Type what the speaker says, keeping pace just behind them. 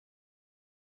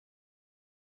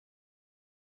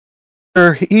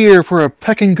We're here for a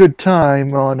pecking good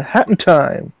time on Hat in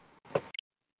Time,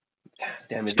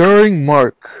 Damn it, starring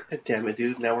Mark. Damn it,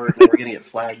 dude. Now we're gonna get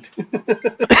flagged.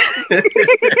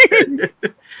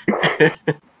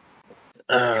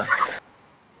 I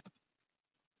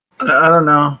don't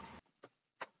know.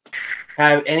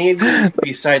 Have any of you,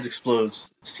 besides Explodes,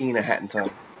 seen a Hat in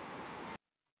Time?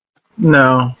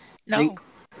 No. No.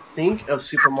 Think of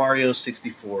Super Mario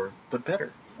 64, but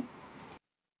better.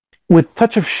 With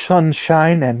touch of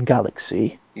sunshine and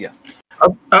galaxy. Yeah.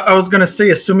 I was gonna say,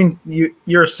 assuming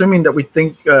you're assuming that we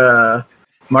think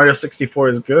Mario 64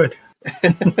 is good.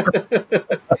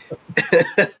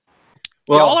 Well,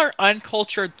 Y'all are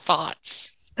uncultured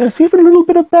thoughts. There's even a little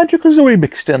bit of Banjo-Kazooie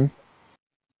mixed in.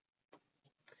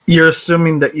 You're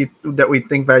assuming that we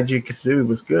think Banjo-Kazooie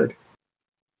was good.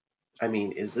 I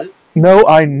mean, is it? No,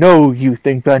 I know you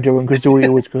think Banjo and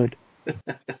Kazooie was good.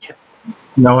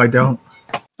 No, I don't.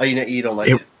 Oh, you don't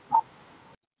like it?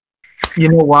 You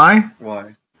know why?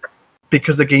 Why?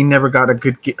 Because the game never got a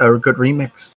good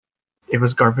remix. It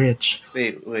was garbage.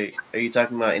 Wait. Are you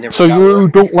talking about it never So got you one?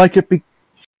 don't like it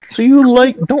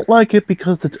don't like it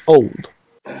because it's old.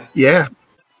 Yeah.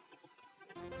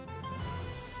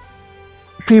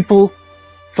 People,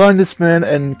 find this man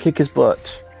and kick his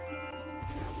butt.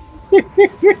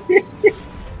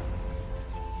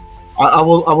 I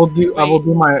will do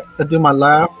my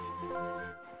laugh,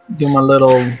 do my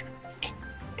little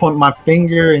point my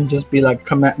finger and just be like,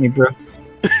 come at me, bro.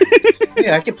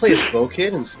 Yeah, I could play as Bo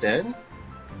Kid instead.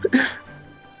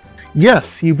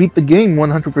 Yes, you beat the game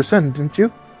 100%, didn't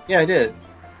you? Yeah, I did.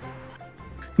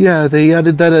 Yeah, they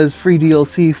added that as free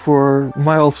DLC for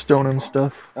Milestone and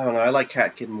stuff. I don't know. I like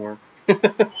Cat Kid more.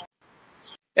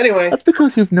 Anyway. That's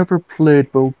because you've never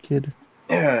played Bo Kid.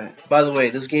 By the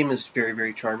way, this game is very,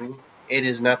 very charming. It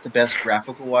is not the best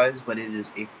graphical-wise, but it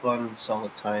is a fun,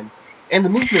 solid time. And the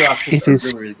movement options are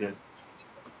really, really good.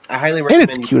 I highly recommend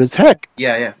it. And it's cute as heck.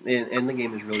 Yeah. And the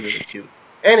game is really, really cute.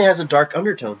 And it has a dark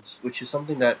undertones, which is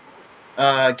something that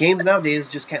games nowadays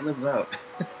just can't live without.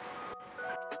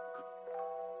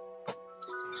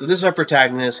 So this is our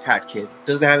protagonist, Hat Kid.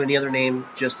 Doesn't have any other name,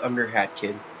 just under Hat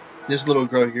Kid. This little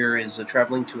girl here is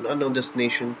traveling to an unknown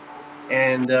destination,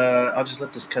 and I'll just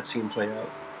let this cutscene play out.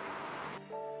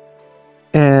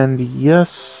 And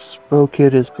yes, Bo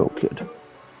Kid is Bo Kid.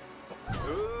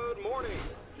 Good morning,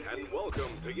 and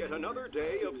welcome to yet another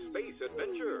day of space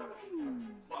adventure.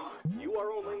 You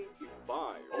are only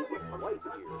 5 light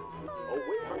years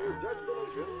away from your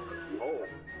destination, home.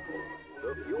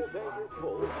 The fuel tank is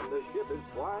full, and the ship is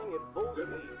flying at full speed.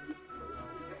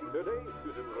 Today's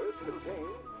to-do list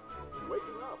contains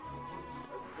waking up.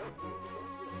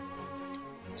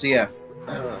 So yeah,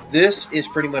 this is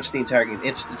pretty much the entire game.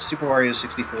 It's Super Mario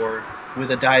 64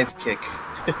 with a dive kick.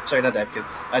 Sorry, not dive kick.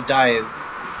 A dive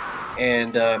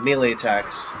and melee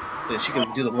attacks. She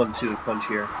can do the 1-2 punch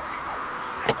here.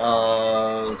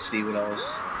 Let's see what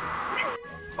else.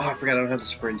 Oh, I forgot I don't have the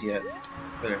sprint yet.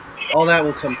 But all that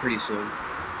will come pretty soon.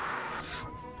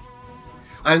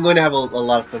 I'm going to have a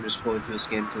lot of fun just going through this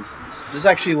game because this is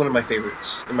actually one of my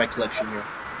favorites in my collection here.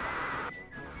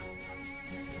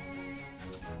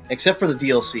 Except for the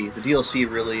DLC. The DLC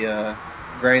really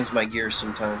grinds my gears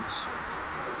sometimes.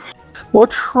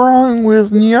 What's wrong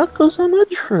with Yakuza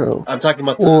Metro? I'm talking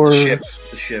about the ship.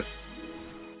 The ship.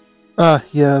 Ah,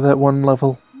 yeah, that one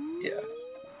level. Yeah.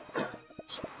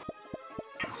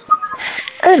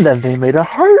 And then they made a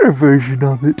harder version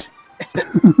of it.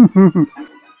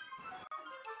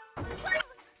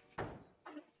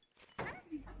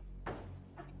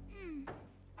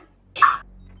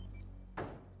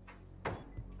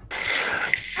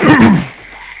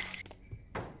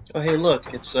 Oh, hey,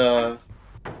 look, it's Jose.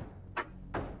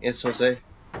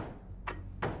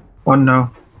 Oh no.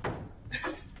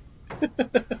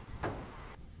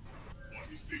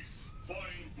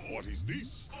 What is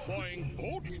this? Flying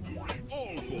boat?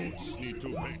 All boats need to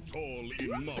pay toll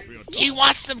in Mafia. Do you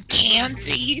want some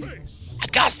candy? I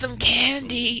got some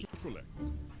candy.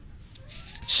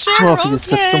 Sure, Well, if you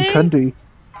expect some okay. candy.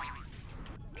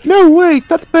 No, wait,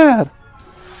 that's bad.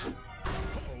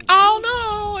 Oh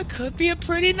no, it could be a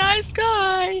pretty nice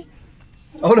guy.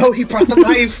 Oh no, he brought the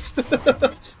knife!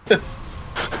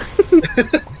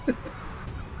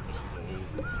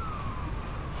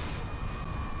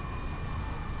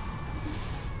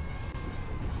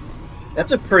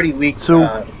 That's a pretty weak,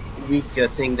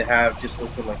 thing to have just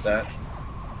open like that.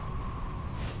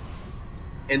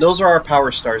 And those are our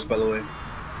power stars, by the way.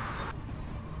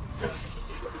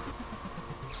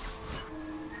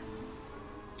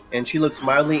 And she looks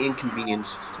mildly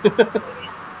inconvenienced.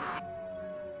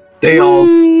 They all.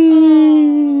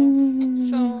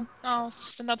 So, it's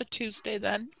just another Tuesday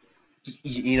then.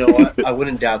 You know what? I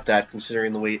wouldn't doubt that,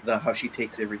 considering how she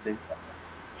takes everything.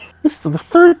 This is the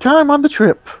third time on the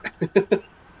trip.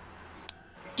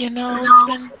 You know,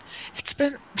 it's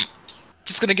been.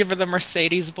 Just gonna give her the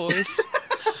Mercedes voice.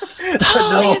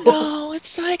 Oh, you know,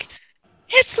 it's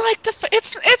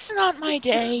not my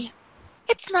day.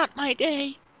 It's not my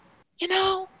day. You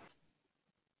know.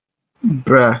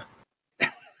 Bruh.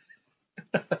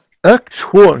 Act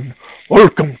 1.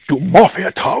 Welcome to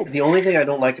Mafia Town. The only thing I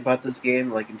don't like about this game,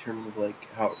 like in terms of like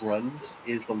how it runs,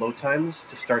 is the load times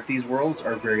to start these worlds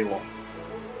are very long.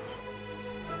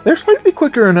 They're slightly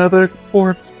quicker in other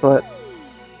ports, but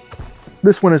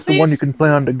this one is the one you can play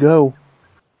on to go.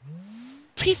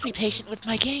 Please be patient with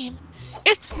my game.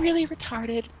 It's really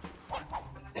retarded.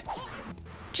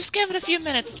 Just give it a few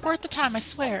minutes. It's worth the time, I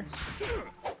swear.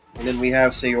 And then we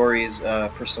have Sayori's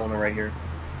persona right here.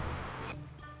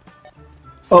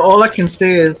 Oh, all I can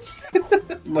say is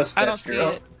Mustache I don't see girl.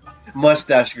 it.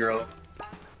 Mustache girl.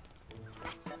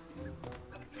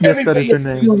 Yes, that is her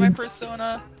name. Who's my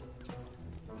persona?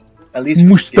 At least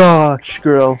Mustache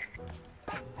girl.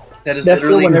 that is That's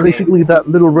literally the one her every name. Basically, that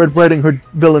Little Red Riding Hood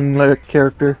villain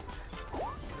character.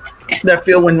 that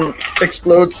feel when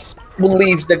explodes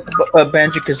believes that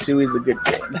Banjo-Kazooie is a good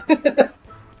game.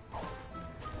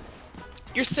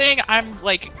 You're saying I'm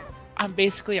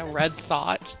basically a red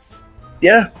thought.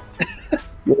 Yeah.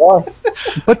 You are.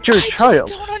 But you're a I child.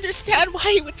 just don't understand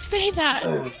why you would say that.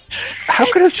 How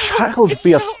could a child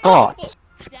be a thought? awful.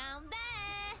 Down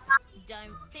there.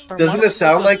 Don't think For Doesn't it once,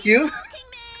 sound listen. like you?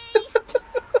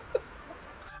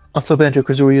 Also,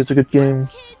 Banjo-Kazooie is a good game.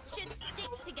 kids should stick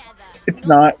together. It's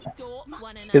not. Stalk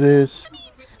one It another. is.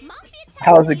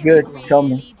 How is it good? Tell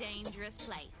me. Dangerous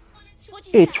place. So what do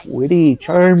you It's say? witty,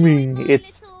 charming.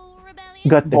 It's Little rebellion?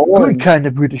 got the Boring. good kind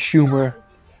of British humor.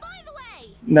 By the way,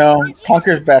 No,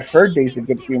 Conker's Bad Fur Day is a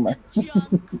good humor. junk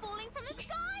falling from the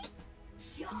sky?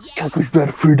 Yeah, Conker's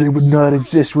Bad Fur Day would not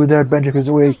exist without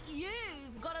Banjo-Kazooie.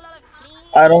 you've got a lot of clean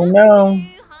I don't know. to do,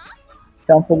 huh?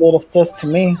 Sounds a little sus to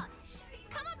me.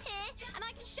 Come up here and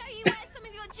I can show you where some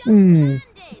of your junk Hmm. landed.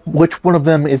 Which one of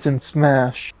them is in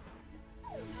Smash?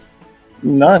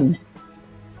 None.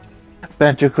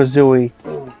 Banjo-Kazooie.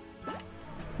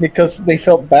 Because they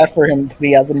felt bad for him that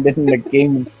he hasn't been in the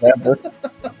game in forever.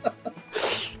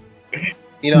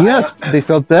 You know, Yes, they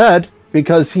felt bad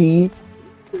because he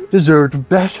deserved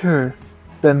better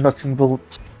than Nuts and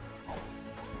Bolts.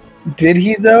 Did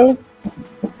he though?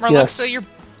 Marluxa, you're.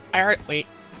 Wait.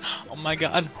 Oh my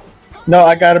god. No,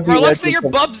 I gotta be Marluxa, Reggie. you're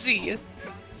Bubsy.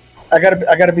 I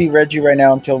gotta be Reggie right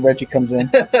now until Reggie comes in.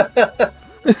 I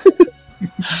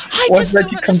Once just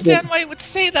Reggie don't comes in. understand why you would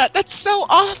say that. That's so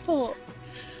awful.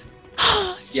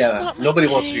 It's just yeah, not my nobody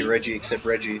wants to be day. Reggie except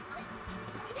Reggie.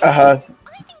 Uh-huh. I think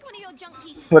one of your junk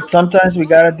pieces But sometimes we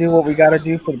gotta do what we gotta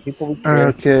do for the people we care.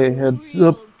 Okay, heads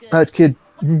up. That kid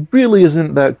really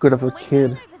isn't that good of a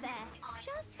kid.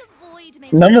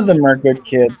 None of them are good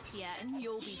kids.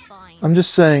 I'm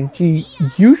just saying, he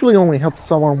usually only helps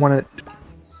someone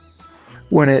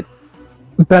when it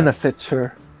benefits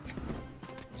her.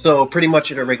 So pretty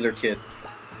much a regular kid.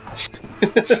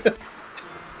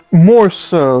 More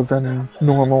so than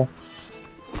normal.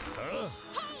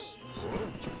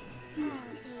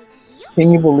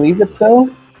 Can you believe it though?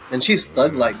 And she's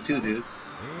thug-like too, dude.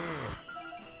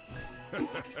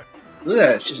 Look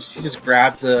at that. She just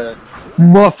grabbed the...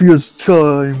 Mafia's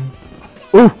time.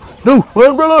 Oh, no, my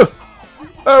umbrella!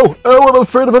 Ow, ow, I'm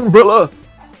afraid of umbrella!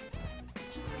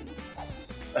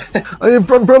 I have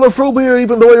umbrella phobia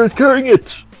even though I was carrying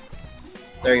it!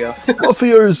 There you go.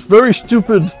 Mafia is very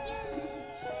stupid.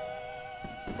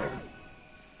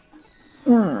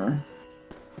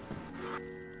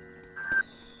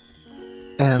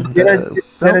 And Did I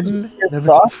fountain just get never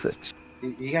sauce? gets fixed.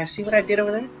 You guys see what I did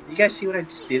over there? You guys see what I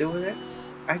just did over there?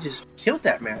 I just killed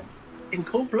that man. In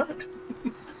cold blood.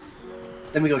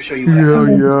 Let me go show you what I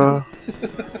did. Yeah.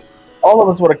 All of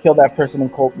us would have killed that person in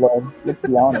cold blood. Let's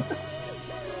be honest.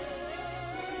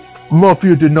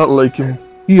 Mafia did not like him.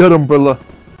 He had umbrella.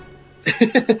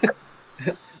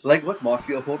 Like what?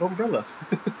 Mafia hold umbrella.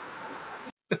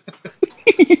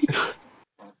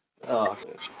 Oh,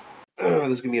 this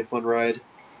is gonna be a fun ride.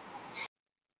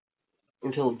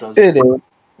 Until it does. It is.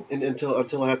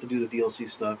 Until I have to do the DLC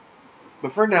stuff.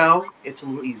 But for now, it's a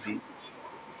little easy.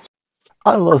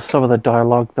 I love some of the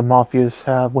dialogue the Mafias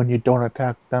have when you don't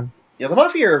attack them. Yeah, the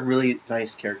Mafia are really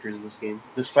nice characters in this game,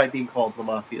 despite being called the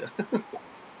Mafia.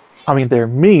 I mean, they're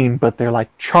mean, but they're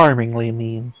like charmingly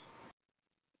mean.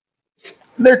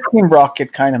 They're Team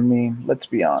Rocket kind of mean, let's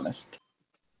be honest.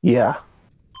 Yeah,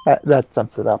 that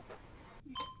sums it up.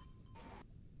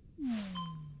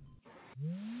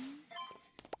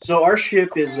 So our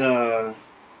ship is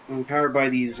powered by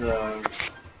these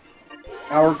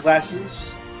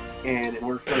hourglasses, and in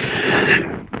order for us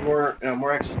to get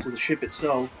more access to the ship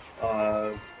itself,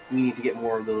 we need to get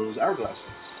more of those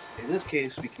hourglasses. In this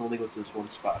case, we can only go to this one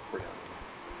spot for now.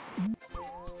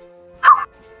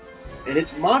 And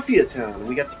it's Mafia Town.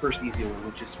 We got the first easy one,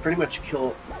 which is pretty much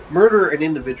murder an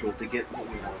individual to get what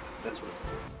we want. That's what it's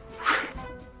called.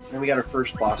 And we got our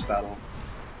first boss battle.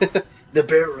 The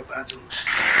Barra Battle.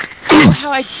 Oh,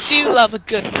 how I do love a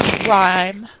good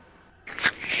crime.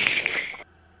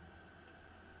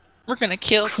 We're gonna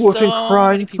kill so Thwarting many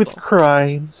crimes people. with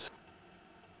crimes.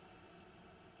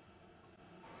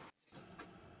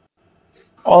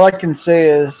 All I can say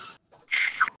is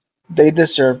they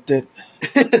deserved it.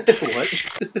 What?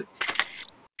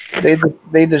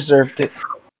 They deserved it.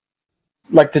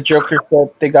 Like the Joker said,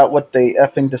 they got what they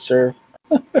effing deserve.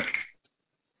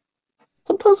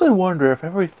 Sometimes I wonder if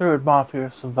every third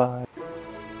mafia survived.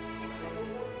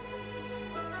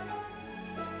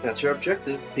 That's our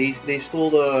objective. They stole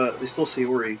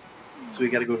Sayori, so we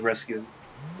got to go rescue him.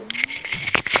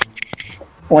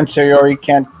 When Sayori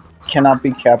cannot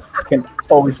be can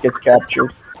always gets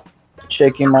captured.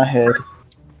 Shaking my head.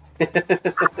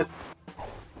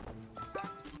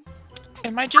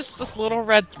 Am I just this little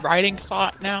Red Riding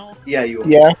thought now? Yeah, you are.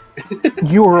 Yeah.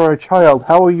 You are a child.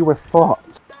 How are you a thought?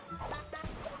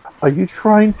 Are you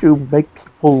trying to make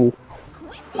people...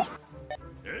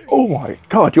 Oh my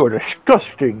god, you're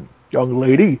disgusting, young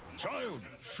lady. Child,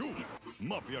 shoot.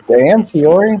 Mafia Damn,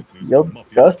 Sayori, you're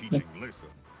disgusting.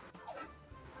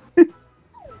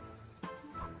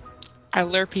 I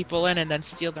lure people in and then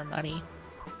steal their money.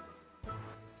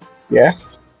 Yeah.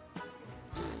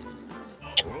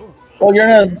 Well, you're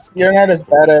not as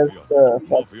bad as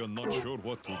Mafia not sure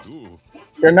what to do.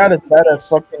 you're not as bad as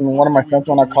fucking one of my friends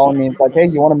when I call me and it's like, hey,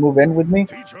 you want to move in with me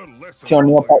Teach her lesson. to a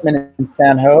new apartment in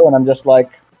San Ho? And I'm just like,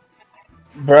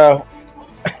 bro,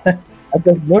 I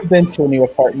just moved into a new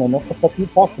apartment. What the fuck are you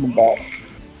talking about?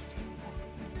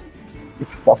 You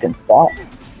fucking thought.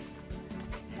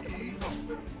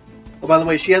 Oh, by the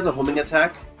way, she has a homing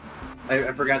attack.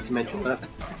 I forgot to mention that.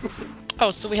 Oh,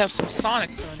 so we have some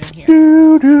Sonic thrown in here.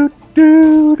 Do, do,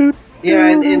 do, do, Yeah,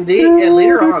 and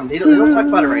later on, they don't talk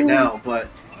about it right now, but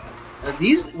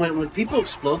these when people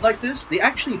explode like this, they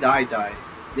actually die.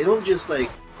 They don't just like,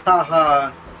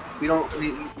 haha,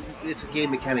 it's a game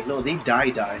mechanic. No, they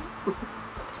die.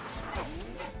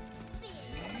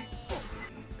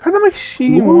 Kind of makes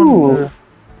you wonder.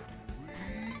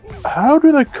 How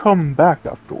do they come back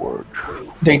afterwards?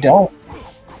 They don't.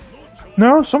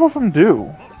 No, some of them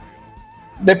do.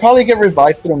 They probably get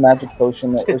revived through a magic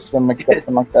potion or something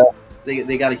like that.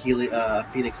 They got to heal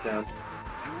Phoenix down.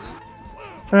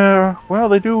 Well,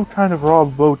 they do kind of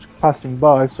rob boats passing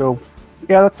by, so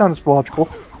yeah, that sounds logical.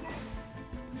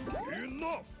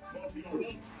 Enough.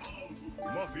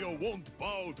 Mafia won't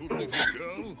bow to little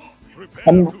girl.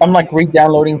 I'm like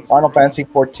re-downloading Final Fantasy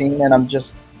 14 and I'm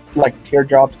just like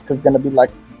teardrops because it's gonna be like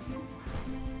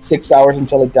 6 hours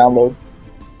until it downloads.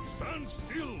 Stand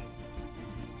still.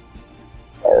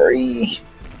 Sorry.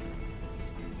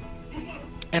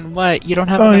 And what? You don't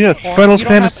have Oh enough yeah, it's corn? Final You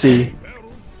don't have- Fantasy.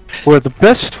 Where the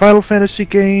best Final Fantasy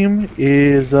game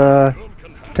is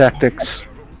Tactics.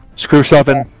 Screw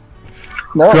 7.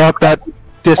 No, Drop that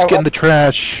disc in the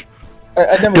trash.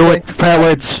 I never Do said, it,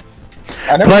 pellets.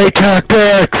 I never, Play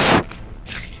Tactics.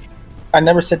 I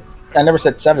never said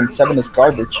 7. 7 is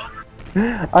garbage.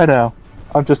 I know.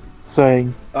 I'm just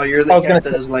saying. Oh, you're the I was cat gonna that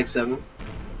say- doesn't like 7?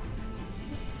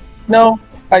 No,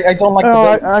 I don't like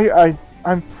No, the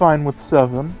I'm fine with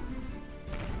 7.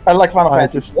 I like Final I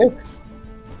Fantasy 6.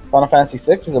 Final Fantasy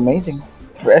 6 is amazing.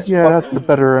 Yeah, that's the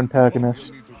better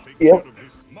antagonist. Yep.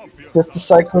 Just a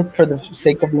psycho for the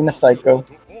sake of being a psycho.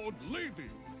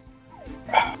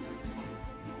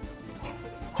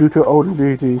 Due to old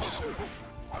ladies.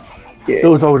 Yeah,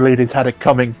 Those old ladies had it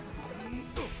coming.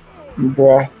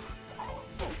 bruh.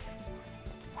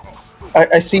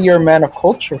 I see you're a man of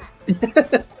culture.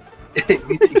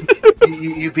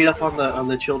 you beat up on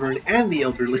the children and the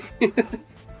elderly.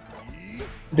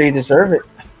 They deserve it.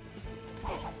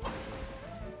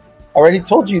 I already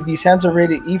told you these hands are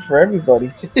rated E for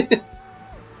everybody.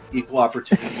 Equal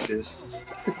opportunity fists.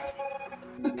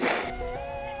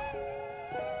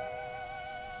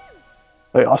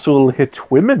 They also hit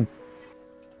women.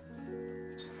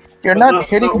 You're But not no,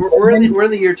 hitting. no, we're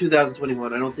in the year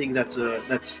 2021. I don't think that's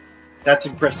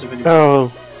impressive anymore.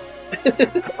 Oh.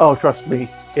 Oh, trust me,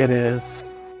 it is.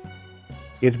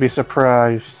 You'd be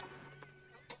surprised.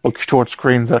 Look towards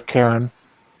screens at Karen.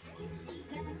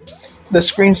 The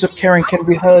screams of Karen can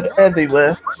be heard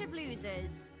everywhere. Bunch of losers.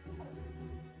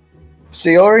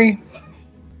 Sayori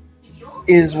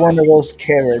is one of those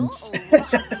Karens.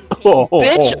 Oh,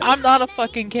 Bitch, I'm not a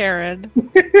fucking Karen.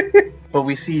 But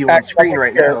we see you on screen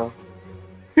right now.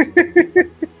 No,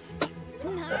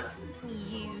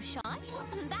 you shy?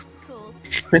 That's cool.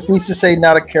 Chris needs to say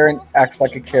not a Karen, acts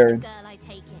like a Karen. Girl, I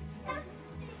take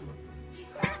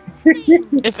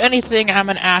it. If anything, I'm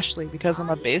an Ashley because I'm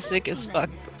a basic as fuck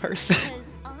person.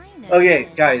 Because I know Okay,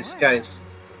 you guys.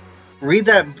 Read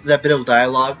that bit of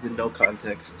dialogue with no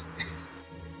context.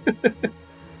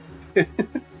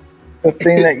 The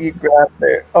thing that you grabbed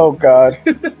there. Oh god.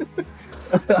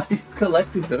 I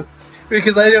collected them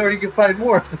because I know where you can find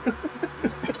more.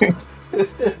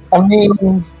 I mean,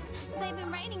 They've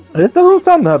been raining from It the doesn't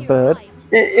sky sound that since you bad.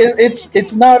 arrived.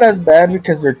 it's not as bad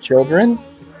because they're children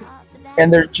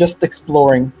and they're just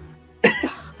exploring their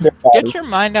Get bodies. your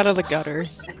mind out of the gutter.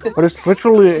 but it's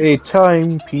literally a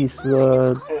timepiece,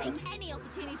 I'll take any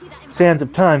opportunity that involves sands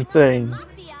of time thing. mafia.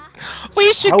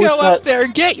 We should How is go up that- there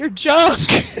and get your junk.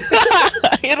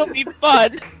 It'll be fun.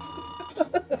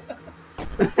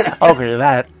 Okay,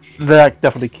 that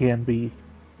definitely can be.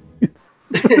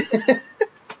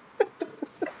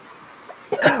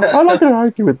 I'm not gonna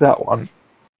argue with that one.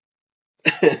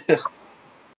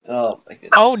 Oh my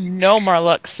goodness. Oh no,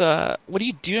 Marlux. What are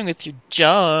you doing with your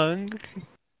junk?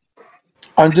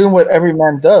 I'm doing what every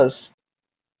man does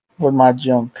with my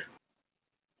junk.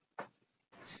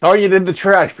 Throwing it in the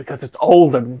trash because it's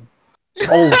old and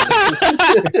old.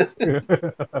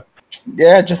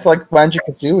 Yeah, just like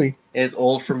Banjo-Kazooie. It's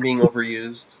old from being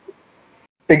overused.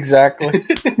 Exactly.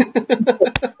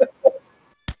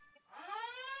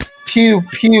 Pew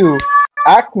pew.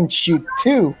 I can shoot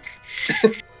too.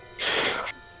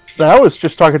 I was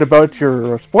just talking about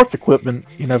your sports equipment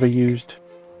you never used.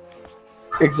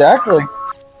 Exactly.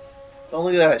 Oh,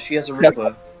 look at that. She has a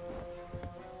Roomba.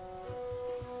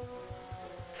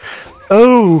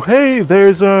 Oh, hey,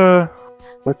 there's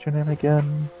what's your name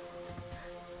again?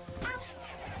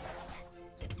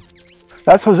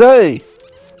 That's Jose!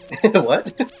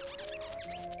 What?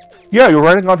 Yeah, you're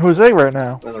writing on Jose right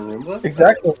now. On a Roomba?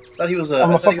 Exactly. I thought he was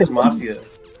I'm a I thought he was fucking- Mafia.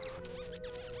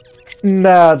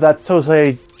 Nah, that's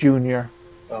Jose Jr.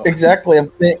 Oh. Exactly.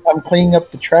 I'm cleaning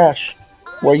up the trash.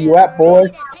 Where you at, boy?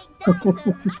 Let's do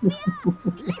it.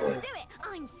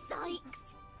 I'm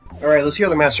psyched. Alright, let's hear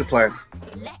the master plan.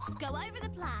 Let's go over the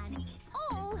plan.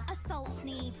 All assaults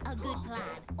need a good plan,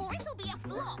 or it'll be a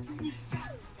flop.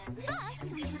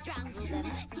 First, we strangle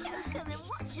them, choke them, and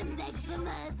watch them beg for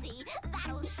mercy.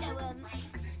 That'll show them.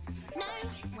 No,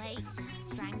 wait.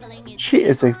 Strangling is. She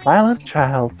is a violent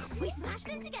child. We smash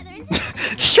them together and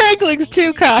Strangling's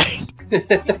too kind. then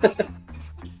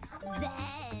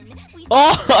we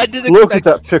Oh, I didn't Look at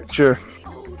expect. that picture.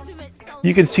 ultimate soul.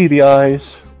 You can see the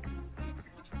eyes.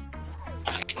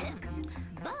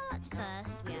 But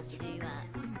first, we have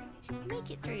to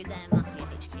make it through their mafia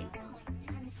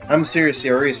HQ. I'm serious,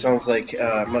 Sayori sounds like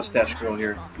Mustache Girl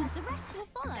here. Because the rest will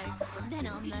follow. Then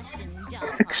our Mercian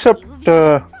jar Except, party will be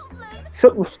no problem.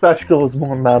 Except the special is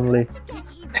more manly. To get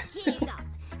you geared up,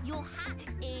 your hat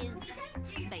is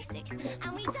basic,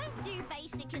 and we don't do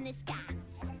basic in this gang.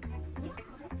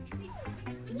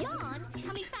 Yarn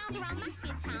can be found around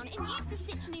Mafia Town and used to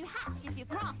stitch new hats if you're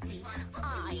crafty.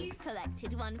 I've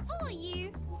collected one for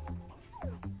you.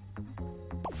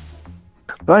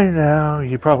 By now,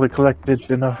 you probably collected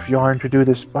enough yarn to do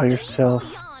this by yourself.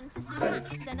 More yarn for some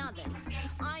hats than others.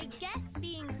 I guess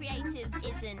being creative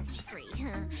isn't free,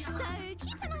 so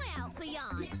keep an eye out for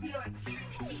yarn.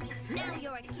 Now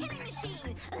you're a killing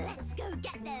machine. Let's go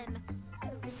get them.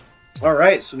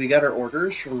 Alright, so we got our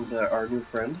orders from our new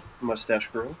friend, Mustache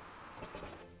Girl.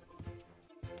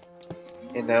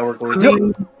 And now we're going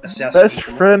to assassinate Best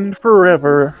them. friend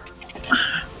forever.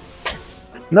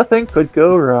 Nothing could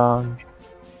go wrong.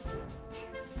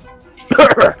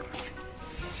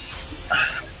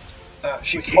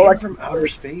 She came from outer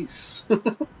space.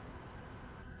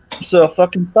 So a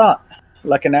fucking thought.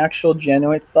 Like an actual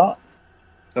genuine thought.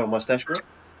 Oh, Mustache Girl?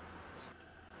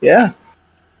 Yeah.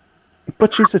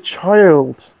 But she's a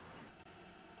child.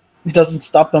 It doesn't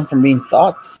stop them from being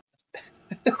thoughts.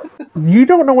 You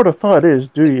don't know what a thought is,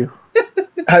 do you?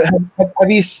 Have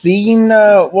you seen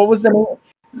what was the name?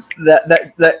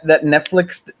 That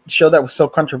Netflix show that was so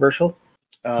controversial?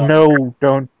 No,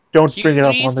 don't bring it up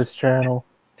on Cuties? this channel.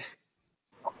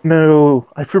 No,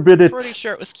 I forbid it. Pretty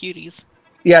sure it was cuties.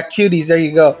 Yeah, cuties. There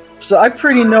you go. So I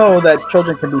pretty know that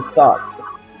children can be thoughts.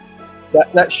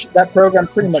 That program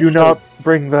pretty much. Do not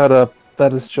bring that up.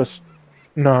 That is just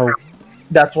no.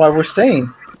 That's why we're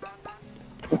saying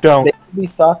Don't. they can be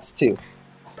thoughts too.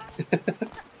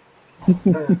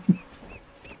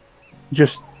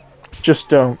 Just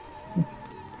don't.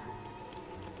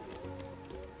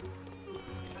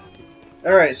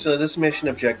 Alright, so this mission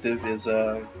objective is,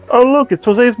 Oh, look, it's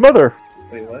Jose's mother.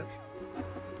 wait, what?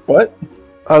 What?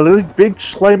 A little big,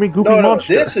 slimy, goopy No,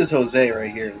 monster. this is Jose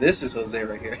right here. This is Jose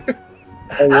right here.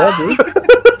 Oh yeah, dude.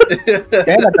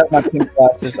 Damn, I got my pink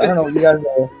glasses. I don't know what you guys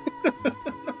are.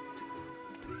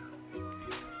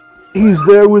 He's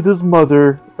there with his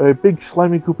mother, a big,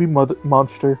 slimy, goopy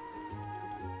monster.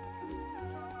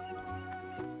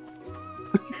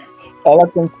 All I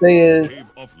can say is,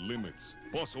 Cave of limits.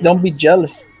 Boss don't be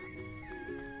jealous.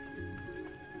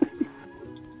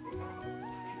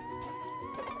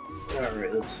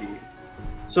 Alright, let's see.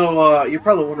 So, you're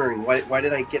probably wondering, why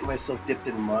did I get myself dipped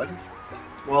in mud?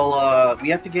 Well, we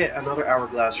have to get another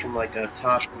hourglass from, like, a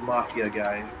top mafia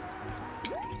guy.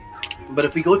 But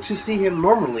if we go to see him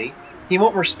normally, he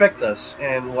won't respect us,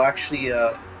 and will actually,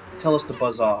 tell us to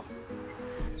buzz off.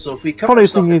 So if we cover Funny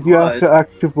ourselves thing in is, you mud... have to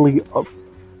actively...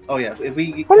 Oh yeah, if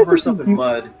we Funny cover ourselves thing in you-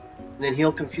 mud, then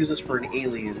he'll confuse us for an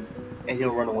alien, and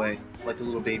he'll run away, like a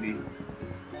little baby.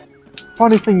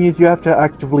 Funny thing is, you have to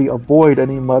actively avoid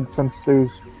any mud since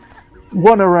there's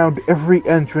one around every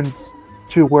entrance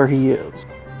to where he is.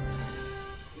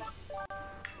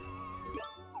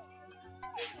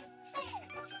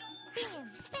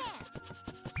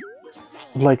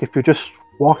 Like, if you're just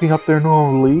walking up there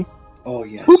normally, Oh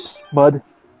yes. oops, mud.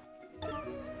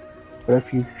 But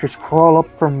if you just crawl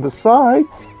up from the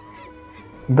sides,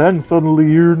 then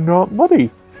suddenly you're not muddy.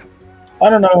 I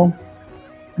don't know. So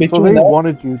Between they that,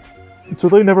 wanted you. So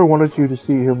they never wanted you to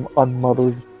see him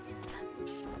unmuddled.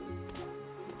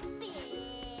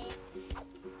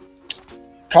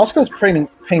 Costco's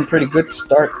paying pretty good to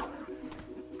start.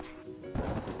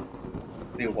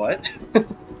 Wait, what?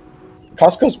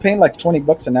 Costco's paying like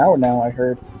 $20 an hour now. I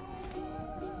heard.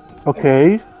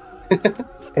 Okay.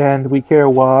 And we care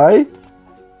why?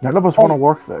 None of us want to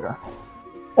work there.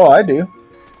 Oh, I do.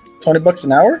 $20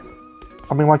 an hour?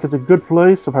 I mean, like, it's a good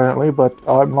place, apparently, but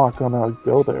I'm not gonna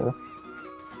go there.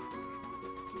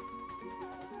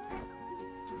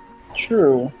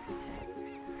 True.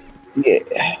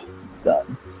 Yeah.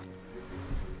 Done.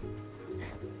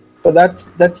 But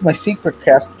that's my secret,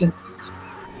 Captain.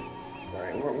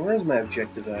 Alright, where's my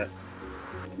objective at?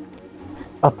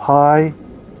 Up high.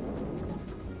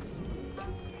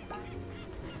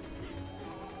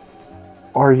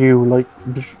 Are you, like,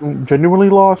 genuinely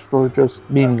lost or just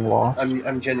meaning lost?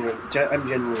 I'm genuinely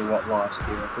lost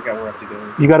here. I forgot where I have to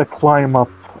go. You gotta climb up.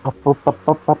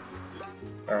 Up.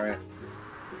 Alright.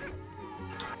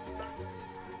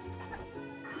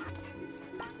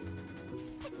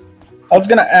 I was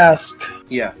gonna ask.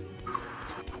 Yeah.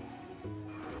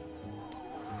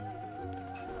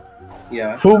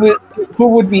 Yeah. Who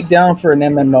would be down for an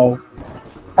MMO?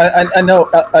 I know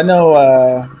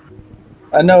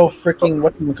freaking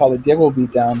what do you call it? Diego will be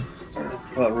down.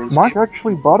 What, RuneScape? Mark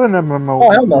actually bought an MMO.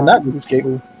 Oh hell no, not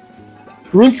RuneScape.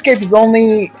 RuneScape is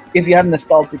only if you have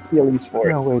nostalgic feelings for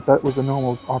it. No, wait, that was a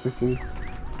normal RPG.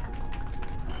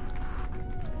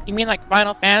 You mean like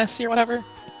Final Fantasy or whatever?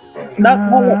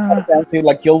 Not like Final Fantasy,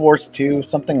 like Guild Wars 2,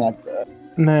 something like that.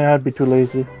 Nah, I'd be too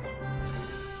lazy.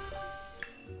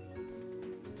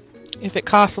 If it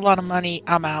costs a lot of money,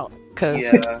 I'm out.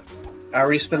 Cause Yeah. I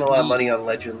already spent a lot of money on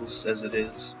Legends as it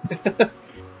is.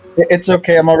 It's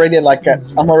okay. I'm already at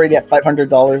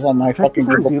 $500 on my fucking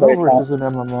Google Technically, Play Xenoverse account. is an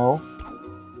MMO.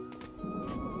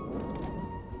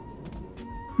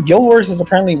 Guild Wars is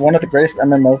apparently one of the greatest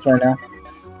MMOs right now.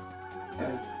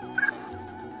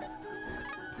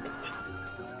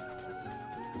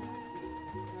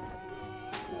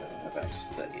 I've access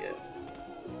to that yet.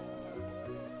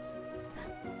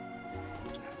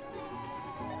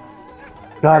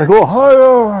 Gotta go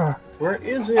higher! Where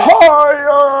is it? Higher!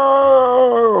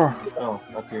 Oh,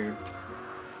 up here.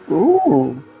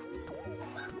 Ooh.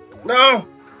 No!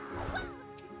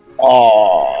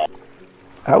 Aww.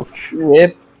 Ouch.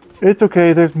 Rip. It's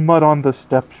okay, there's mud on the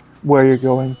steps where you're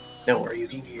going. Don't worry, you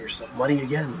can get yourself money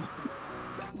again.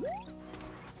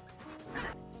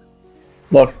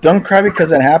 Look, don't cry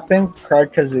because it happened. Cry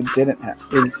because it didn't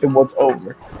happen. It was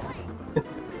over.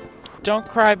 don't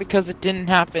cry because it didn't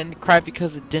happen. Cry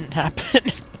because it didn't happen.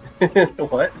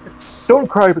 What? Don't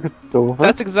cry because it's over.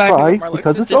 That's exactly Cry what Marlux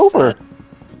because has it's just over. said.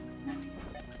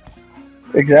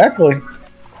 Exactly.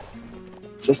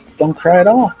 Just don't cry at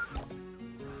all.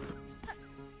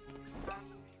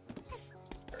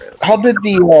 How did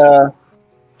the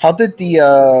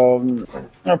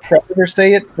Predator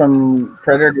say it from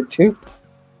Predator 2?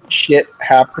 Shit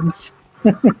happens.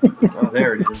 Oh,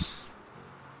 there it is.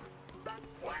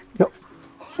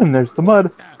 And there's the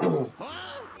mud.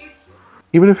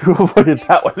 Even if you avoided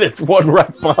that one, it's one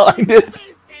right behind it.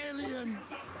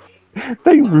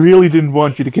 They really didn't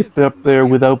want you to get up there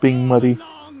without being muddy.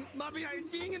 Mafia is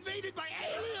being invaded by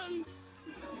aliens!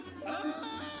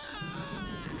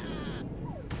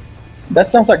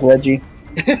 That sounds like Reggie.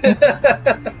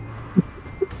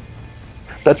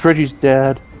 That's Reggie's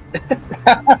dad.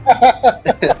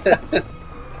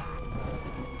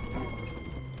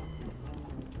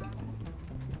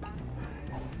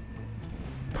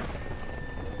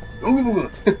 Ooh.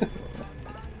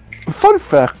 Fun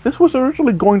fact, this was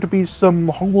originally going to be some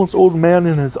homeless old man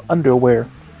in his underwear.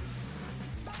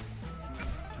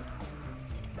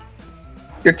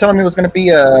 You're telling me it was going to be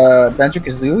a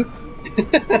Banjo-Kazooie?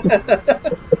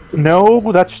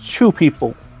 No, that's two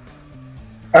people.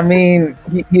 I mean,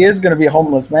 he is going to be a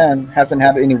homeless man. Hasn't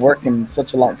had any work in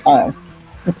such a long time.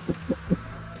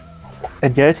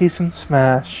 And yet he's in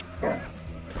Smash.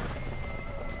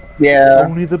 Yeah.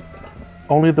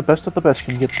 Only the best of the best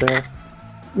can get there.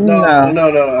 No.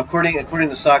 According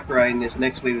to Sakurai in this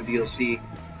next wave of DLC,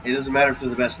 it doesn't matter if they're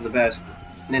the best of the best.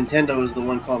 Nintendo is the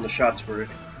one calling the shots for it.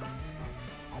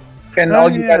 And all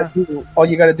you gotta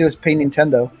do is pay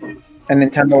Nintendo, and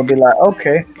Nintendo will be like,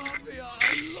 okay.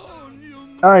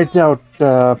 I doubt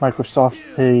Microsoft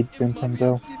paid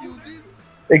Nintendo.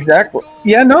 Exactly.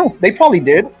 Yeah, no, they probably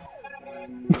did.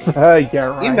 Yeah, right.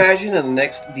 Can you imagine the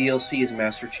next DLC is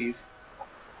Master Chief?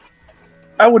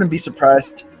 I wouldn't be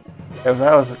surprised. If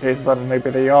that was the case, then maybe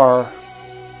they are.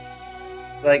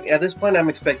 Like, at this point, I'm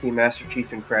expecting Master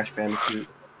Chief and Crash Bandicoot.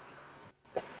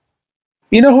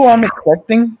 You know who I'm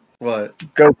expecting? What?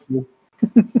 Goku.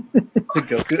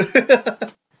 Goku?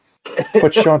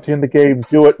 Put Shantae in the game.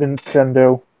 Do it,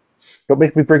 Nintendo. Don't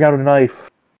make me bring out a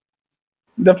knife.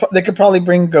 They could probably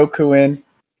bring Goku in,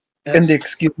 and the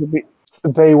excuse would be,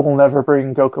 They will never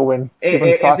bring Goku in.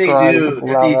 If they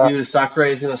do,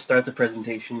 Sakurai is going to start the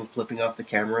presentation with flipping off the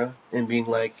camera and being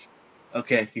like,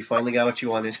 okay, you finally got what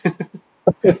you wanted.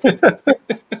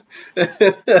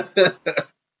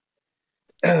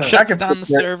 Shuts down the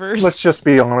servers. Let's just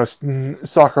be honest.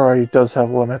 Sakurai does have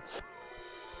limits.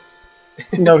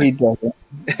 no, he doesn't.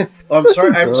 I'm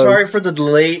sorry for the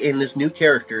delay in this new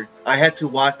character. I had to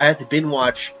binge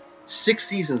watch 6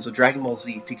 seasons of Dragon Ball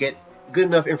Z to get good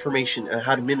enough information on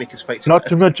how to mimic his fight style. Not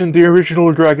to mention the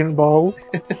original Dragon Ball,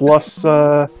 plus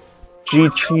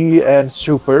GT and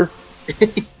Super,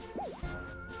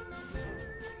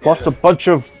 plus a bunch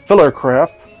of filler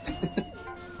crap.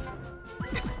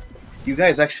 You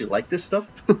guys actually like this stuff?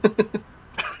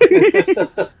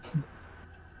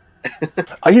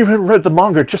 I even read the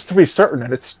manga just to be certain,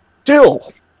 and it's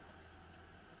still.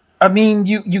 I mean,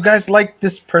 you guys like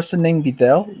this person named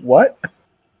Videl? What?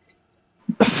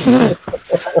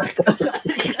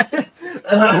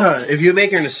 If you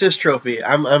make her an assist trophy,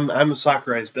 I'm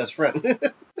Sakurai's best friend.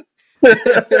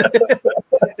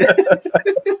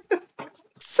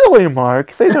 Silly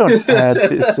Mark, they don't add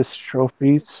assist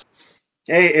trophies.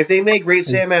 Hey, if they make Great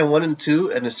Saiyaman 1 and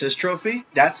 2 an assist trophy,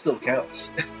 that still counts.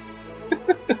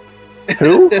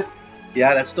 Who?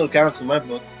 Yeah, that still counts in my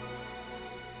book.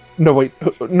 No, wait.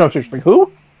 No, seriously,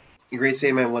 who? Great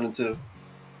Saiyaman 1 and 2.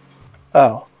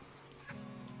 Oh.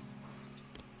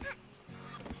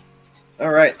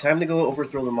 Alright, time to go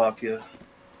overthrow the Mafia.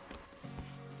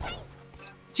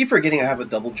 Keep forgetting I have a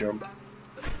double jump.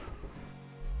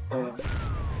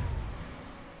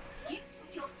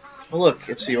 Oh look,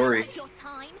 it's Iori.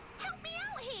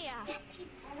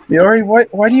 Iori,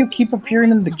 why do you keep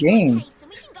appearing in the game?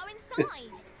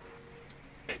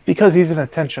 Because he's an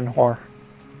attention whore.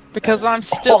 Because I'm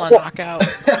still a knockout.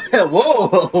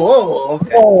 Whoa,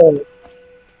 okay. Oh,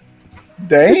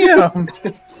 damn!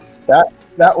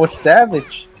 that was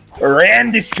savage.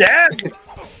 Randy Savage.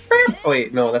 Oh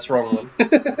wait, no, that's the wrong one.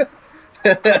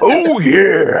 Oh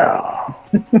yeah!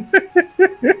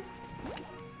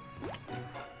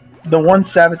 The one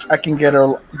Savage I can get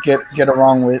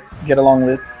along with.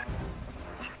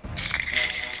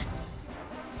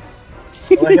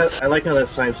 I like how that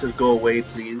sign says "Go away,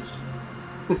 please."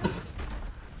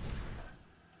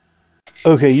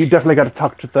 Okay, you definitely got to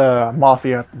talk to the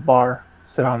Mafia at the bar.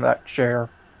 Sit on that chair.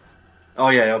 Oh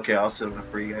yeah, okay, I'll sit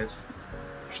up for you guys.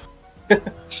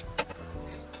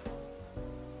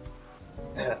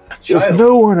 There's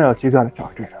no one else you got to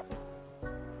talk to.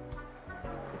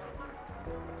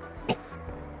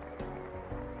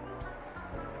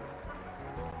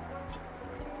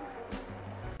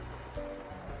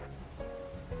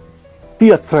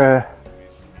 Theatre.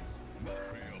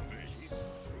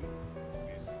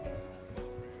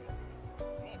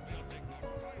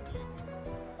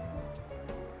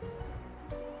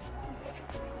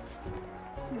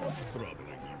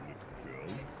 Troubling you, little girl.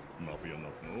 Mafia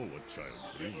not know what child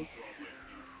brings.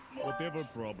 Whatever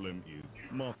problem is,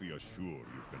 Mafia sure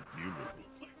you can deal with it.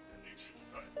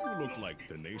 You look like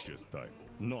tenacious type,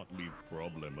 not leave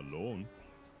problem alone.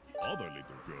 Other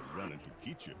little girl run into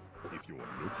kitchen if you are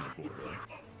looking for her.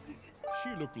 She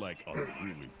look like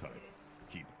unruly type.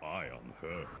 Keep eye on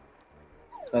her.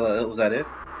 Was that it?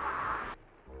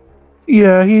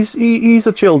 Yeah, he's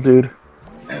a chill dude.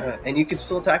 And you can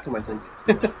still attack him, I think.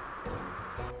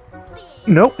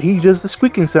 Nope, he does the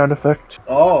squeaking sound effect.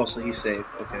 Oh, so he's safe.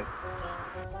 Okay.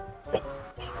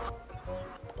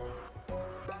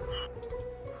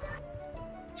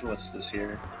 So what's this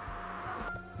here?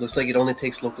 Looks like it only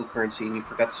takes local currency, and you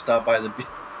forgot to stop by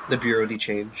the bureau de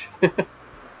change.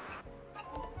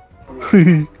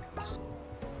 A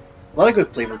lot of good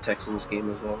flavor text in this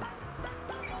game as well.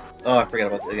 Oh, I forgot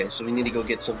about that. Okay, so we need to go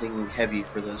get something heavy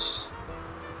for this.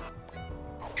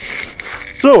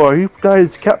 So, are you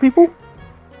guys cat people?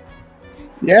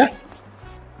 Yeah.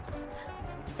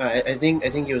 I think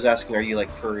he was asking, are you like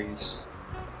furries?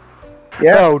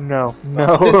 Yeah. Oh no,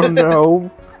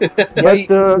 no.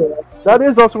 That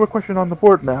is also a question on the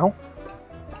board now.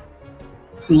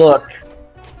 Look,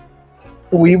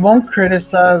 we won't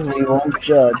criticize, we won't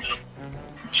judge.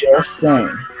 Just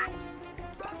saying.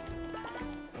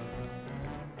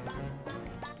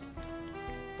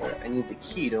 I need the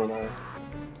key, don't I?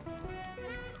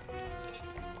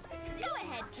 Go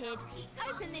ahead, kid.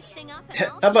 Open this thing up and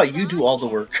How I'll about keep you an do eye all on the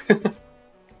you. work?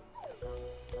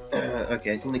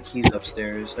 Okay, I think the key's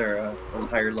upstairs, or on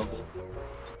higher level.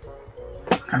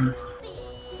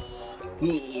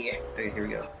 Yeah. Okay, here we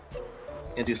go.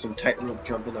 Gonna do some tightrope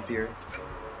jumping up here.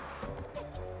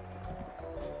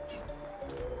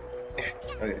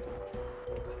 Okay.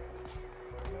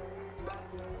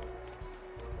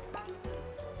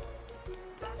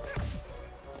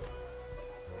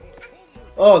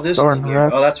 Oh, this Darn thing here.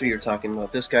 rats. Oh, that's what you're talking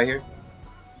about. This guy here?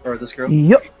 Or this girl?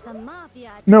 Yep. The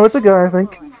mafia No, it's a guy, I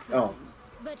think. Oh.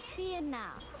 But fear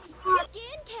not.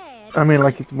 Again, Cad. I mean,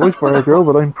 like, it's voiced by a girl,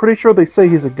 but I'm pretty sure they say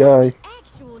he's a guy.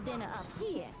 Actual dinner up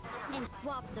here and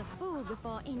swap the food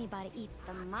before anybody eats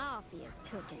the mafia's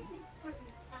cooking.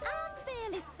 I'm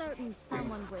fairly certain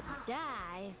someone would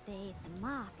die if they ate the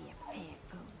mafia prepared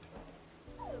food.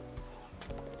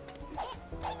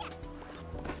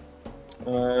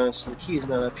 So the key is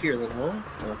not up here then, huh?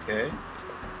 Okay.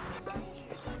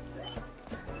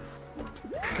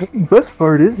 Best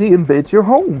part is he invades your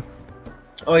home.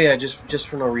 Oh yeah, just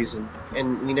for no reason.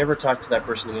 And we never talk to that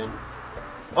person again.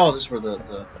 Oh, this is where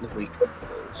the wheat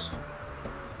goes.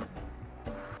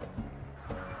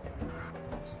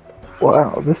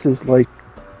 Wow, this is like...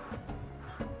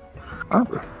 Oh,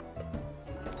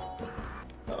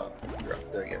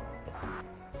 there you go.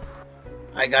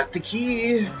 I got the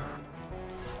key!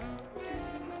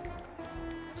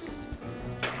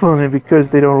 Funny because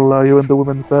they don't allow you in the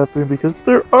women's bathroom because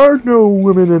there are no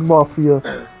women in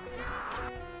Mafia.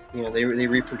 Yeah, they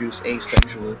reproduce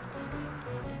asexually.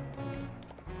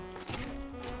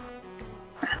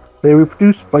 They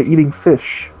reproduce by eating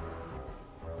fish.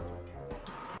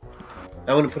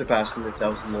 I wouldn't put it past them if that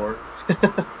was the lore.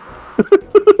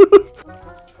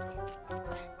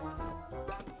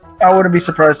 I wouldn't be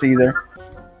surprised either.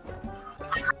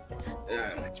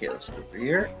 Okay, let's go through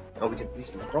here. Oh, we can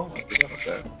crawl. I forgot about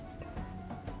that.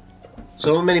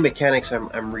 So many mechanics I'm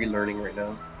relearning right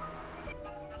now.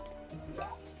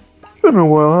 It's been a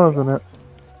while, hasn't it?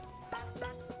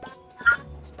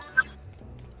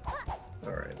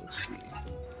 Alright, let's see.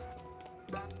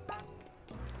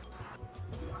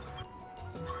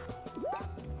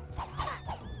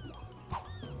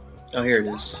 Oh, here it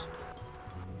is.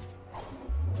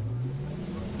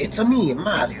 It's a me,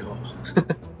 Mario.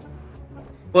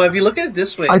 Well, if you look at it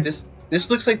this way, this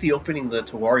looks like the opening of the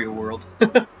Wario world.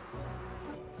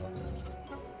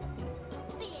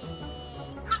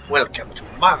 Welcome to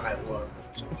my world.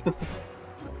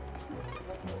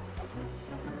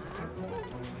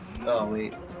 Oh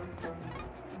wait.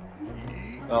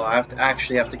 Oh, I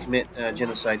actually have to commit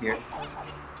genocide here.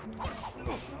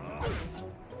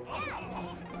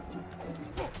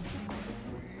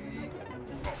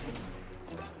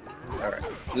 Alright.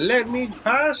 Let me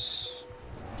pass!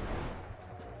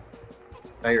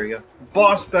 Oh, here we go.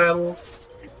 Boss battle!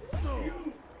 So,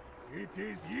 it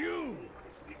is you!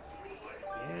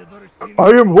 Ever since I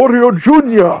am Wario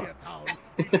Jr.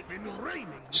 it's been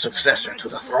raining Successor to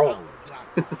the throne!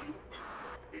 You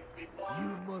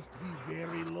must be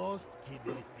very lost, kid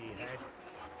with the hat.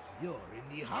 You're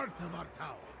in the heart of our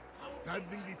town,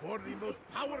 standing before the most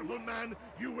powerful man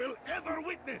you will ever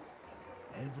witness.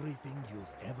 Everything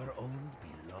you've ever owned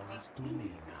belongs to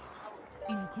me now,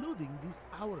 including this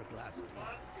hourglass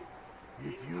piece.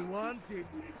 If you want it,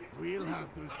 we'll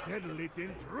have to settle it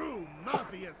in true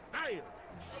mafia style.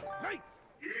 Lights,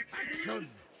 action.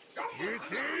 It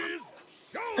is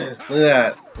Look showtime. at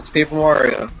that. It's Paper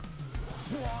Mario.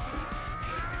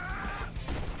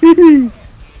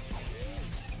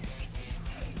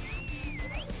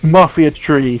 Mafia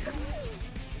tree.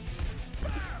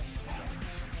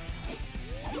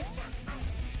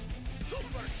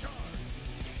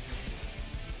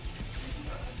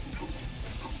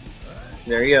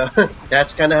 There you go.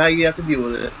 That's kind of how you have to deal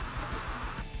with it.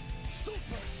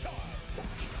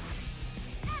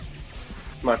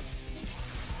 Come on.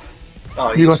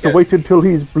 Oh, You have just to got- wait until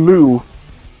he's blue.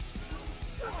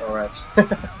 Oh, rats.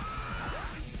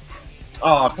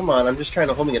 Oh, come on. I'm just trying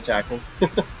to homing attack him.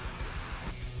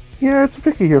 Yeah, it's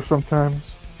tricky here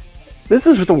sometimes. This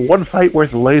is the one fight where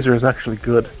the laser is actually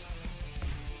good.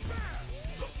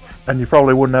 And you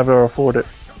probably would never afford it.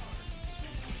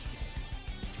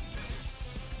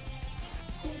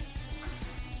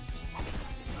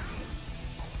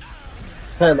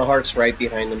 And the Hart's right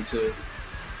behind him, too.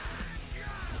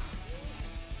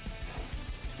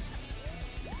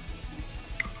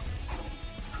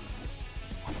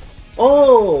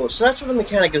 Oh, so that's what the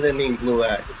mechanic of them being blue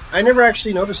at. I never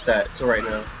actually noticed that till right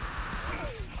now.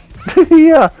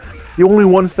 Yeah, the only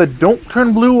ones that don't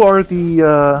turn blue are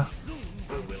the,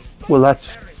 well,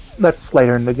 that's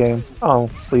later in the game. I'll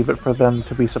leave it for them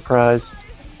to be surprised.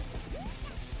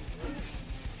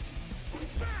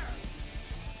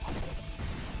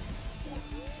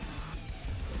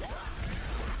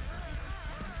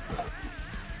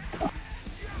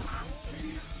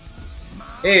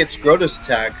 Hey, it's Grota's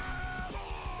attack.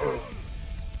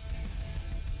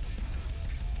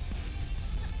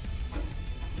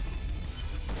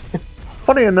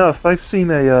 Funny enough, I've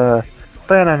seen a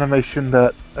fan animation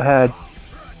that had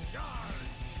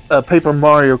Paper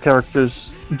Mario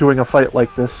characters doing a fight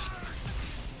like this.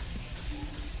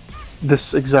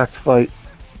 This exact fight.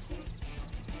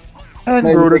 And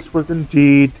Maybe Brodus was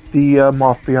indeed the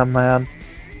Mafia man.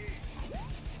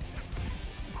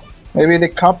 Maybe they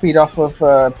copied off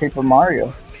of Paper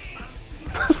Mario.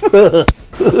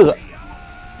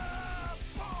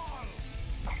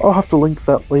 I'll have to link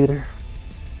that later.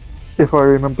 If I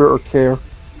remember or care.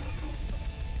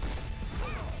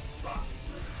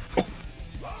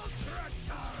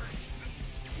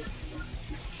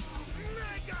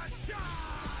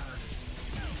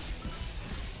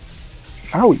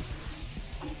 Owie.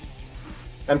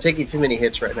 I'm taking too many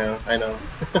hits right now. I know.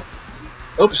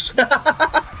 Oops.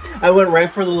 I went right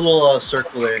for the little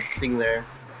circular thing there.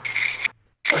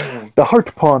 The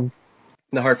heart pawn.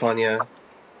 The heart pawn, yeah.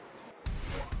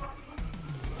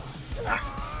 Ah.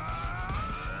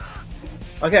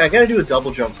 Okay, I gotta do a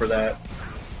double jump for that.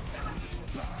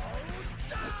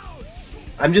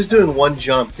 I'm just doing one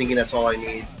jump, thinking that's all I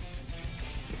need.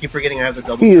 I keep forgetting I have the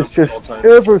double He jump is the whole just time.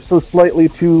 ever so slightly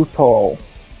too tall.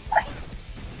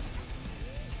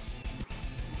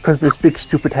 Because this big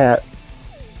stupid hat.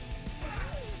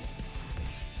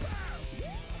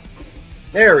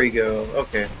 There we go.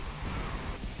 Okay.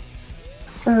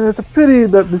 It's a pity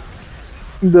that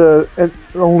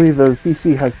only the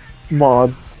PC has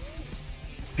mods,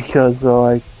 because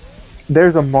like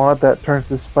there's a mod that turns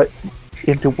this fight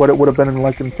into what it would have been in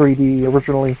like in 3D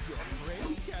originally.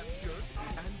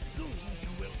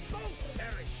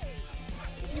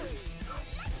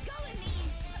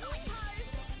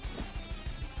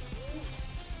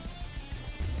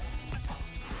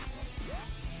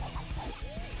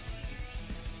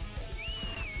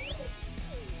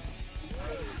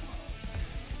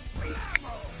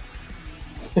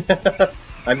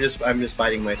 I'm just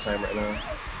biding my time right now.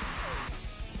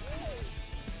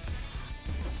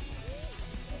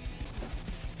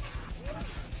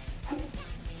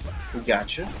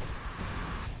 Gotcha.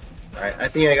 Alright, I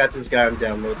think I got this guy on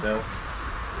download now.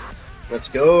 Let's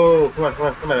go! Come on, come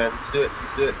on, come on, man. Let's do it,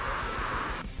 let's do it.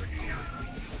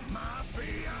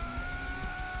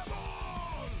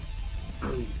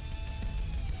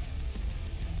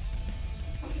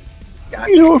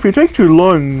 Gotcha. You know, if you take too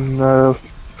long,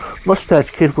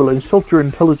 Mustache Kid will insult your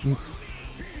intelligence.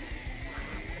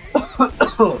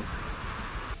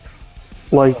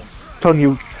 Like telling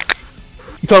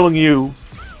you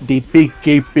the big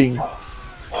gaping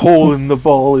hole in the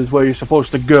ball is where you're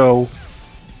supposed to go.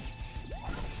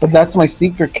 But that's my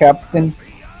secret, Captain.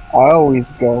 I always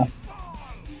go.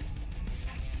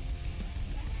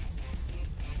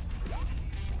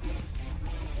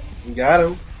 You got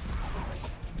him.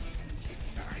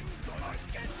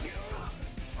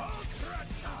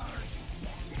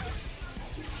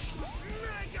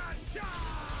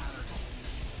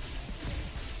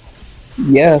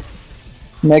 Yes.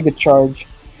 Mega Charge.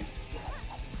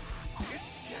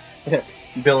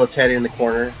 Bill and Ted in the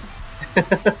corner. I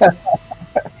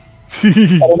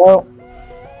don't know.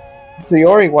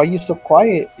 Sayori, why are you so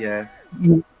quiet? Yeah.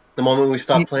 You, The moment we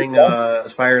stopped playing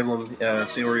Fire Emblem,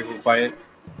 Sayori went quiet.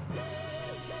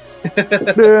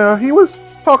 Yeah, he was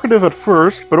talkative at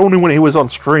first, but only when he was on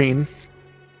screen.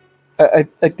 I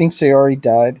think Sayori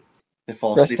died. And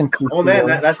fall Rest asleep. in peace, Oh man,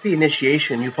 Sayori. that's the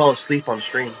initiation. You fall asleep on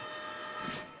stream.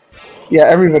 Yeah,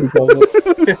 everybody does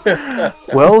it.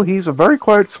 Well, he's a very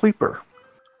quiet sleeper.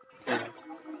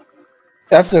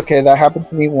 That's okay. That happened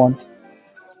to me once.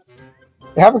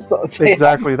 It happens to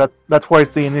Exactly. That's why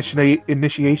it's the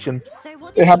initiation. So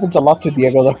what It happens a lot to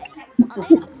Diego though. Are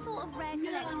they some sort of rare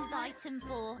collector's item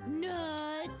for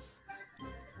nerds?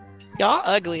 Y'all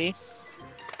ugly.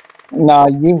 Nah,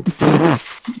 you.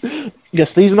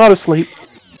 Yes, he's not asleep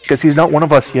because he's not one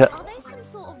of us yet. Are they some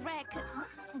sort of rare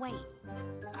wait.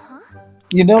 Huh?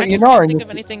 You know. I You just know. can't Our think of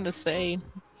anything to say.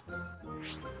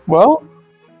 Well,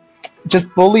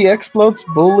 just bully explodes.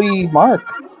 Bully Mark.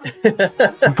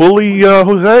 Bully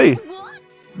Jose. What?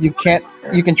 You can't.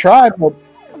 You can try, but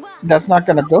Well, that's not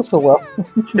gonna go so well.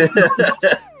 I don't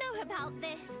know about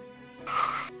this.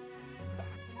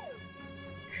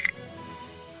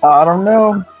 I don't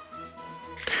know.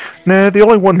 Nah, the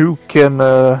only one who can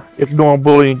ignore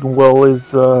bullying well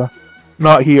is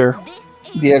not here.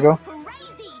 This is Diego.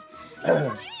 crazy. Do you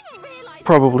even realize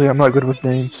Probably. I'm not good with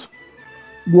names.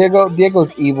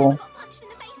 Diego's evil. got punched in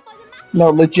the face by the man? No,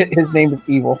 legit, his name is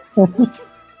evil.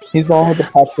 He's the one with the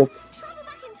patchwork. Travel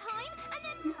back in time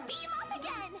and then beat him up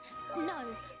again.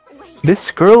 No, wait.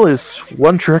 This girl is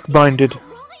one trick minded. Arrived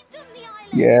on the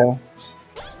island. Yeah.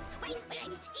 Wait, even better.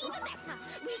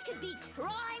 We could be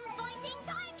crime-fighting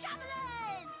time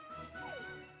travelers.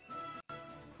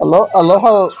 I love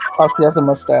how she has a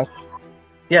mustache.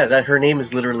 Yeah, that her name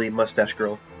is literally Mustache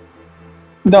Girl.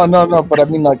 No, but I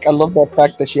mean, like, I love that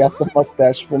fact that she has the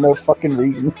mustache for no fucking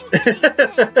reason.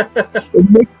 It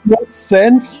makes no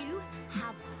sense,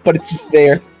 but it's just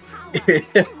there.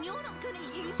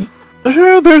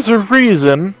 There's a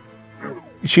reason.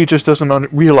 She just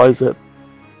doesn't realize it.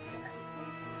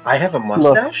 I have a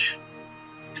mustache?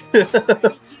 You're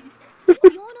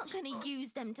not going to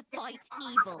use them to fight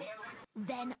evil.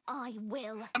 Then I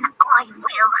will.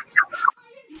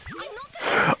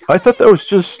 I thought that was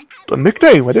just a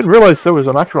nickname. I didn't realize there was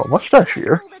an actual mustache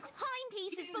here. All the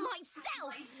timepieces for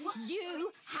myself.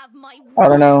 You have my I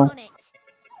don't know. word on it.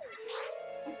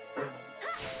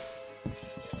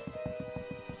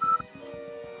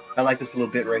 I like this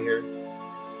little bit right here.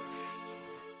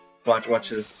 Watch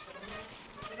this.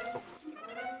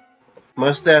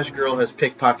 Mustache Girl has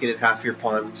pickpocketed half your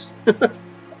pawns.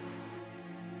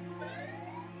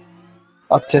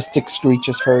 Autistic screech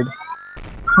is heard.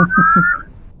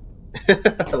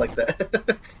 I like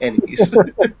that. Enemies.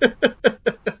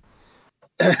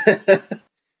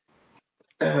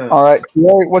 Alright,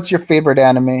 what's your favorite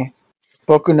anime?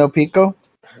 Boku no Pico?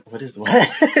 What is what?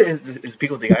 Is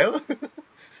Pico de Gallo?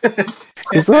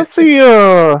 Is that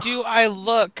the Do I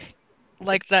look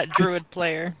like that druid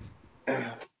player? is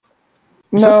that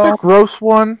No. the gross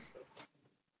one?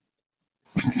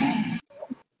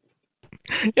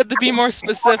 You have to be more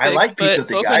specific. I like Pico but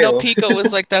de Boku Gallo. no Pico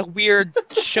was like that weird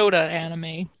Shota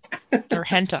anime or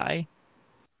hentai.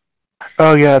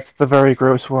 Oh yeah, it's the very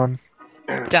gross one.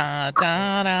 Da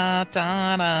da da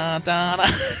da da da da.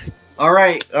 All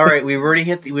right.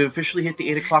 We've officially hit the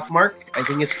 8 o'clock mark. I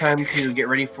think it's time to get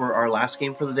ready for our last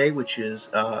game for the day, which is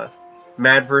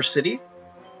Madverse City.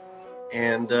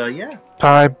 And yeah.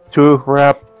 Time to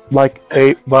rap like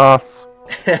a boss.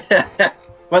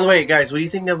 By the way, guys, what do you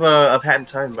think of Hat in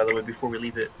Time? By the way, before we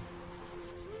leave it,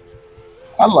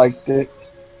 I liked it.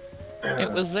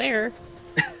 It was there.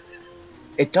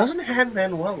 it doesn't have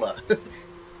Manuela.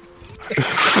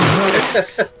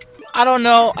 I don't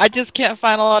know. I just can't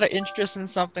find a lot of interest in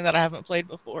something that I haven't played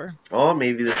before. Oh,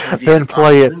 maybe this would be Then an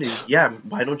play it. opportunity. Yeah,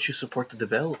 why don't you support the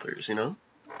developers? You know.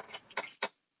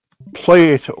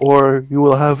 Play it, or you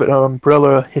will have an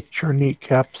umbrella hit your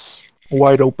kneecaps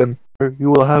wide open. Or you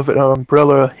will have an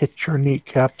umbrella hit your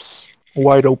kneecaps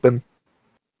wide open.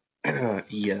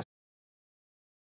 Yes.